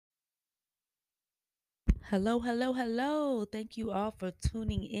Hello, hello, hello. Thank you all for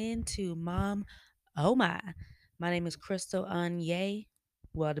tuning in to Mom Oh My. My name is Crystal Anye.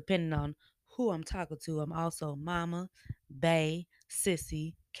 Well, depending on who I'm talking to, I'm also Mama, Bay,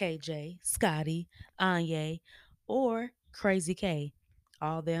 Sissy, KJ, Scotty, Anye, or Crazy K.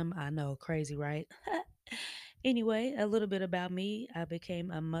 All them I know, crazy, right? Anyway, a little bit about me. I became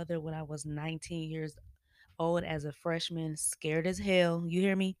a mother when I was 19 years old as a freshman, scared as hell. You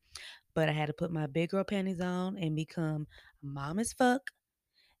hear me? But I had to put my big girl panties on and become mom as fuck.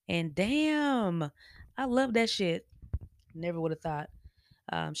 And damn, I love that shit. Never would have thought.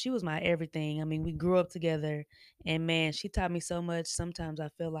 She was my everything. I mean, we grew up together, and man, she taught me so much. Sometimes I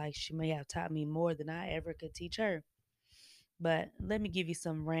feel like she may have taught me more than I ever could teach her. But let me give you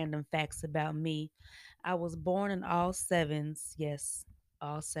some random facts about me. I was born in all sevens. Yes,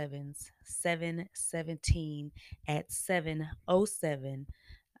 all sevens. 717 at 7:07.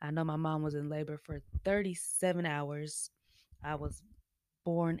 I know my mom was in labor for 37 hours. I was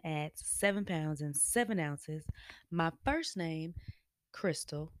born at 7 pounds and 7 ounces. My first name,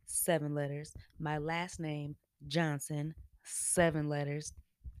 Crystal, 7 letters. My last name, Johnson, 7 letters.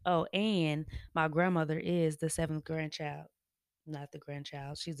 Oh, and my grandmother is the seventh grandchild, not the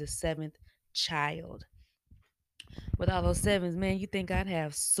grandchild. She's the seventh child. With all those sevens, man, you think I'd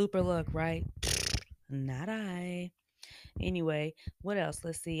have super luck, right? Not I. Anyway, what else?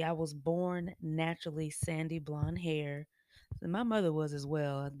 Let's see. I was born naturally sandy blonde hair. And my mother was as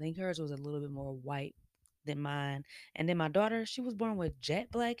well. I think hers was a little bit more white than mine. And then my daughter, she was born with jet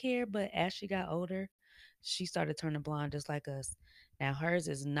black hair, but as she got older, she started turning blonde just like us. Now hers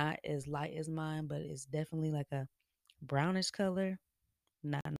is not as light as mine, but it's definitely like a brownish color.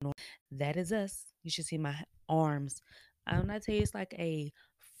 Not normal. That is us. You should see my arms. When I tell you, it's like a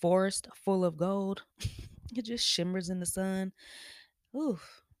forest full of gold. It just shimmers in the sun.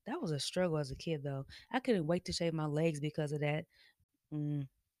 Oof, that was a struggle as a kid, though. I couldn't wait to shave my legs because of that. Mm,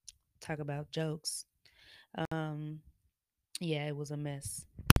 talk about jokes. Um, yeah, it was a mess.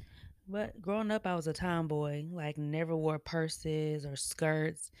 But growing up, I was a tomboy. Like, never wore purses or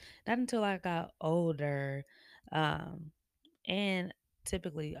skirts. Not until I got older. Um, and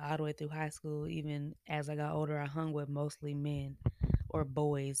typically all the way through high school, even as I got older, I hung with mostly men or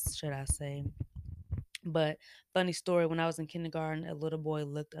boys, should I say. But funny story, when I was in kindergarten, a little boy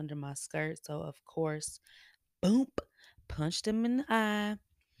looked under my skirt. So, of course, boom, punched him in the eye.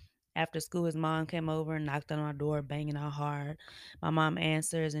 After school, his mom came over and knocked on our door, banging out hard. My mom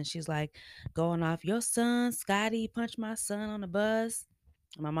answers and she's like, going off, your son, Scotty, punched my son on the bus.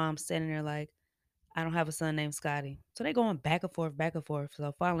 And my mom's standing there like, I don't have a son named Scotty. So they going back and forth, back and forth.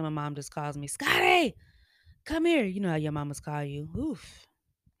 So finally, my mom just calls me, Scotty, come here. You know how your mamas call you. Oof,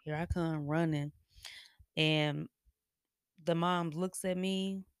 here I come running. And the mom looks at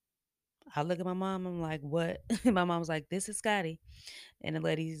me. I look at my mom. I'm like, what? My mom's like, this is Scotty. And the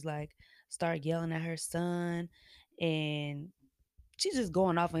lady's like, start yelling at her son. And she's just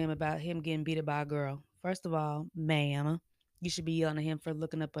going off on him about him getting beaten by a girl. First of all, ma'am, you should be yelling at him for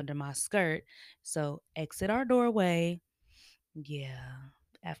looking up under my skirt. So exit our doorway. Yeah.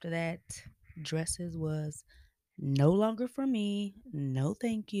 After that, dresses was no longer for me. No,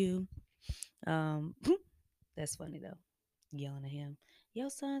 thank you. Um, that's funny though. Yelling at him. Your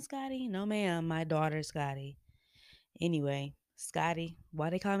son, Scotty? No, ma'am. My daughter, Scotty. Anyway, Scotty,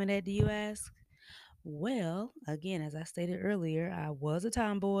 why they call me that? Do you ask? Well, again, as I stated earlier, I was a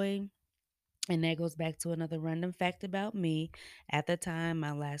tomboy. And that goes back to another random fact about me. At the time,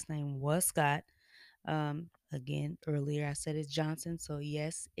 my last name was Scott. Again, earlier I said it's Johnson. So,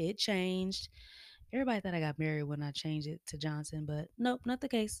 yes, it changed. Everybody thought I got married when I changed it to Johnson, but nope, not the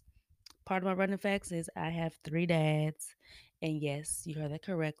case. Part of my random facts is I have 3 dads. And yes, you heard that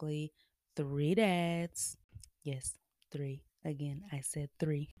correctly. 3 dads. Yes, three. Again, I said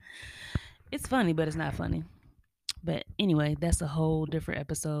three. It's funny, but it's not funny. But anyway, that's a whole different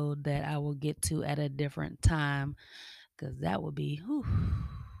episode that I will get to at a different time because that would be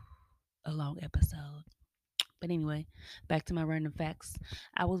a long episode. But anyway, back to my random facts.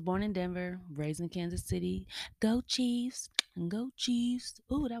 I was born in Denver, raised in Kansas City. Go Chiefs! Go Chiefs!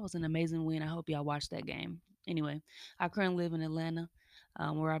 Ooh, that was an amazing win. I hope y'all watched that game. Anyway, I currently live in Atlanta,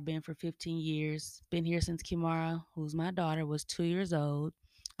 where I've been for 15 years. Been here since Kimara, who's my daughter, was 2 years old.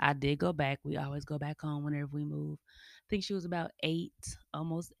 I did go back. We always go back home whenever we move. I think she was about 8,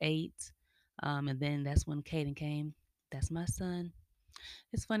 almost 8. And then that's when Caden came. That's my son.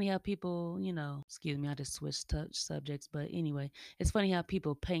 It's funny how people, excuse me, I just switched touch subjects, but anyway, it's funny how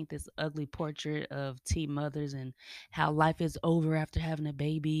people paint this ugly portrait of teen mothers and how life is over after having a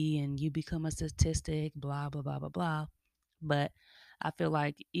baby and you become a statistic, blah, blah, blah, blah, blah. But I feel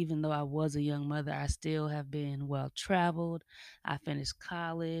like even though I was a young mother, I still have been well traveled. I finished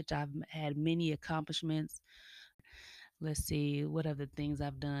college. I've had many accomplishments. Let's see what other things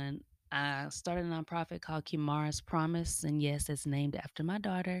I've done. I started a nonprofit called Kimara's Promise, and yes, it's named after my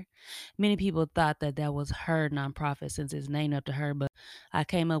daughter. Many people thought that that was her nonprofit since it's named after her, but I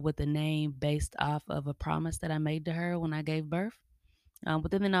came up with the name based off of a promise that I made to her when I gave birth.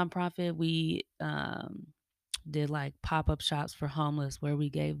 Within the nonprofit, we did like pop up shops for homeless where we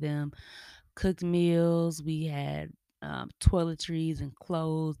gave them cooked meals. We had toiletries and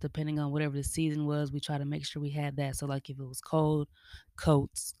clothes, depending on whatever the season was. We try to make sure we had that. So, like if it was cold,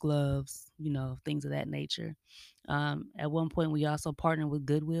 coats, gloves, things of that nature. At one point, we also partnered with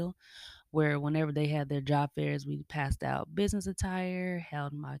Goodwill, where whenever they had their job fairs, we passed out business attire,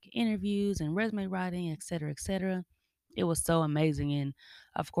 held mock interviews and resume writing, et cetera, et cetera. It was so amazing. And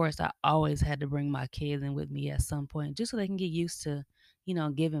of course, I always had to bring my kids in with me at some point just so they can get used to,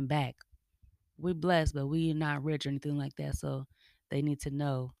 giving back. We're blessed, but we're not rich or anything like that. So they need to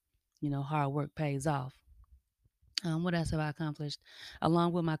know, hard work pays off. What else have I accomplished?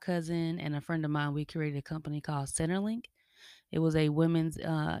 Along with my cousin and a friend of mine, we created a company called Centerlink. It was a women's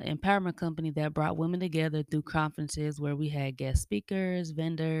empowerment company that brought women together through conferences where we had guest speakers,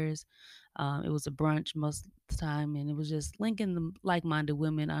 vendors. It was a brunch most of the time, and it was just linking the like-minded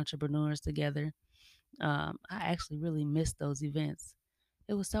women entrepreneurs together. I actually really missed those events.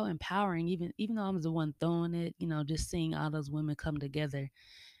 It was so empowering, even though I was the one throwing it. Just seeing all those women come together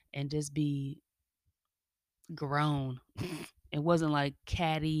and just be grown. It wasn't like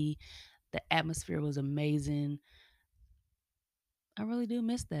catty. The atmosphere was amazing. I really do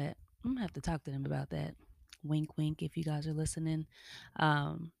miss that. I'm gonna have to talk to them about that. Wink, wink, if you guys are listening.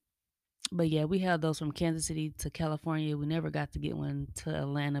 Um, but yeah, we held those from Kansas City to California. We never got to get one to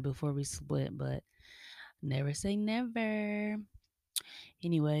Atlanta before we split, but never say never.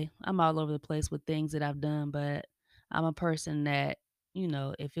 Anyway, I'm all over the place with things that I've done, but I'm a person that,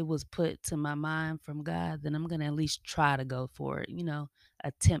 if it was put to my mind from God, then I'm gonna at least try to go for it,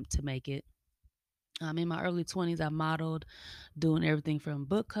 attempt to make it. In my early 20s, I modeled, doing everything from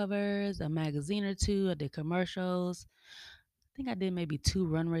book covers, a magazine or two. I did commercials. I think I did maybe two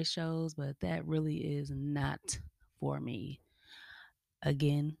runway shows, but that really is not for me.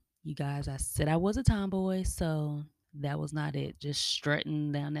 Again, you guys, I said I was a tomboy, so that was not it. Just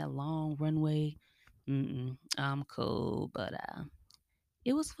strutting down that long runway. I'm cool, but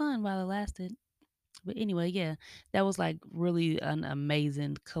it was fun while it lasted. But anyway, yeah, that was like really an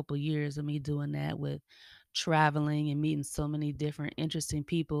amazing couple years of me doing that with traveling and meeting so many different interesting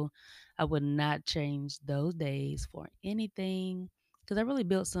people. I would not change those days for anything because I really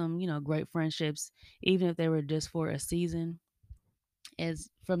built some, great friendships, even if they were just for a season. As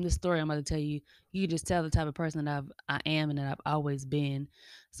from this story I'm about to tell you, you can just tell the type of person that I am and that I've always been.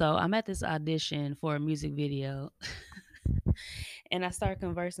 So I'm at this audition for a music video, and I started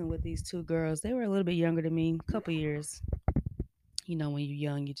conversing with these two girls. They were a little bit younger than me, a couple years. When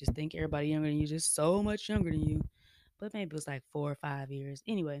you're young, you just think everybody younger than you, just so much younger than you. But maybe it was like 4 or 5 years.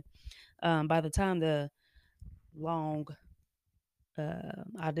 Anyway, by the time the long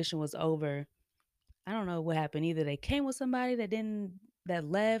audition was over, I don't know what happened. Either they came with somebody that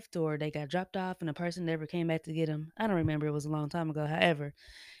left, or they got dropped off, and the person never came back to get them. I don't remember. It was a long time ago. However,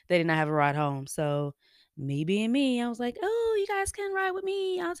 they did not have a ride home. So me being me, I was like, "Oh, you guys can ride with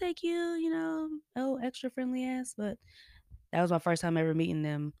me. I'll take you." Oh, extra friendly ass. But that was my first time ever meeting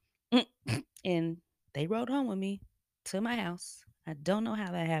them. And they rode home with me to my house. I don't know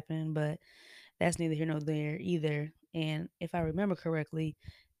how that happened, but that's neither here nor there either. And if I remember correctly,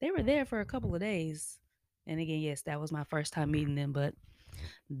 they were there for a couple of days. And again, yes, that was my first time meeting them, but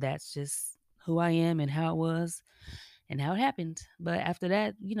that's just who I am and how it was and how it happened. But after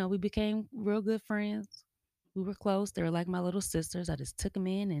that, we became real good friends. We were close. They were like my little sisters. I just took them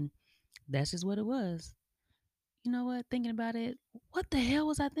in, and that's just what it was. You know what? Thinking about it, what the hell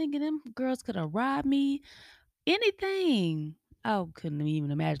was I thinking? Them girls could have robbed me, anything. I couldn't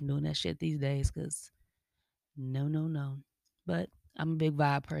even imagine doing that shit these days because no, no, no. But I'm a big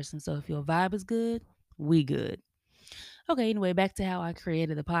vibe person. So if your vibe is good, we good. Okay, anyway, back to how I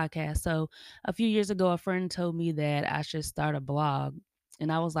created the podcast. So a few years ago, a friend told me that I should start a blog.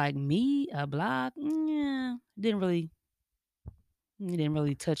 And I was like, me, a blog? Yeah, it didn't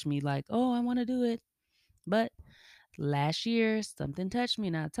really touch me like, oh, I want to do it. But last year, something touched me.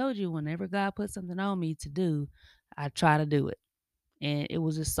 And I told you, whenever God puts something on me to do, I try to do it. And it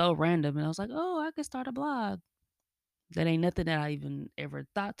was just so random. And I was like, oh, I could start a blog. That ain't nothing that I even ever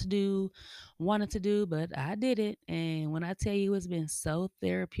thought to do, wanted to do, but I did it. And when I tell you it's been so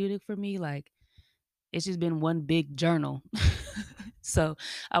therapeutic for me, like it's just been one big journal. So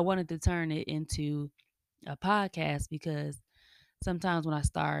I wanted to turn it into a podcast because sometimes when I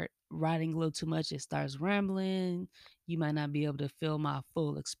start writing a little too much, it starts rambling. You might not be able to feel my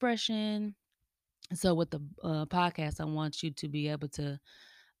full expression. So with the podcast, I want you to be able to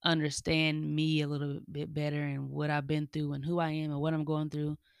understand me a little bit better and what I've been through and who I am and what I'm going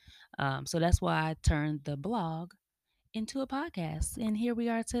through. So that's why I turned the blog into a podcast. And here we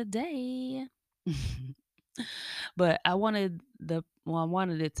are today. But I wanted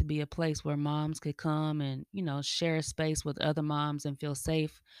it to be a place where moms could come and, share a space with other moms and feel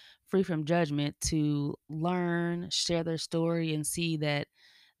safe, free from judgment to learn, share their story and see that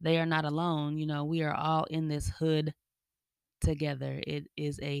they are not alone. We are all in this hood together. It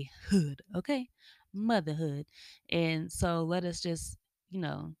is a hood, okay? Motherhood. And so let us just, you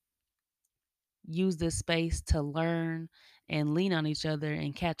know, use this space to learn and lean on each other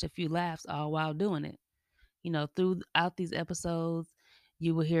and catch a few laughs all while doing it. Throughout these episodes,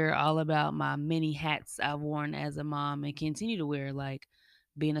 you will hear all about my many hats I've worn as a mom and continue to wear, like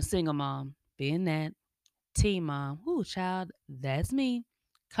being a single mom, being that, teen mom, whoo, child, that's me.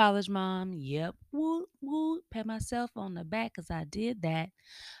 College mom, yep, woo, woo, pat myself on the back because I did that.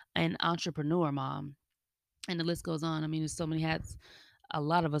 And entrepreneur mom. And the list goes on. I mean, there's so many hats a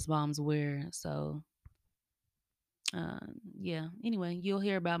lot of us moms wear. So yeah, anyway, you'll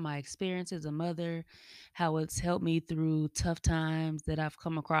hear about my experience as a mother, how it's helped me through tough times that I've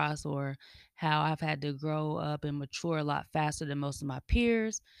come across, or how I've had to grow up and mature a lot faster than most of my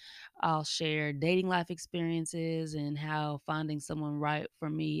peers. I'll share dating life experiences and how finding someone right for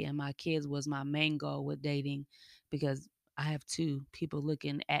me and my kids was my main goal with dating, because I have two people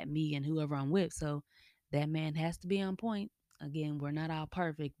looking at me and whoever I'm with. So that man has to be on point. Again, we're not all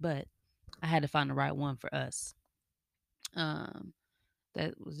perfect, but I had to find the right one for us. Um,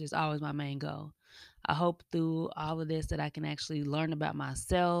 that was just always my main goal. I hope through all of this that I can actually learn about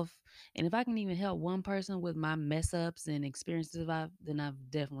myself. And if I can even help one person with my mess ups and experiences, then I've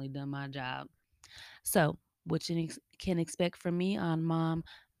definitely done my job. So, what you can expect from me on Mom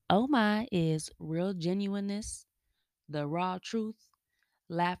Oh My is real genuineness, the raw truth,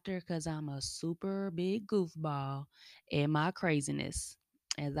 laughter because I'm a super big goofball, and my craziness.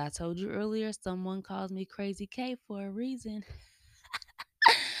 As I told you earlier, someone calls me Crazy K for a reason.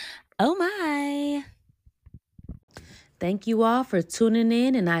 Oh my. Thank you all for tuning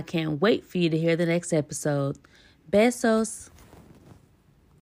in, and I can't wait for you to hear the next episode. Besos.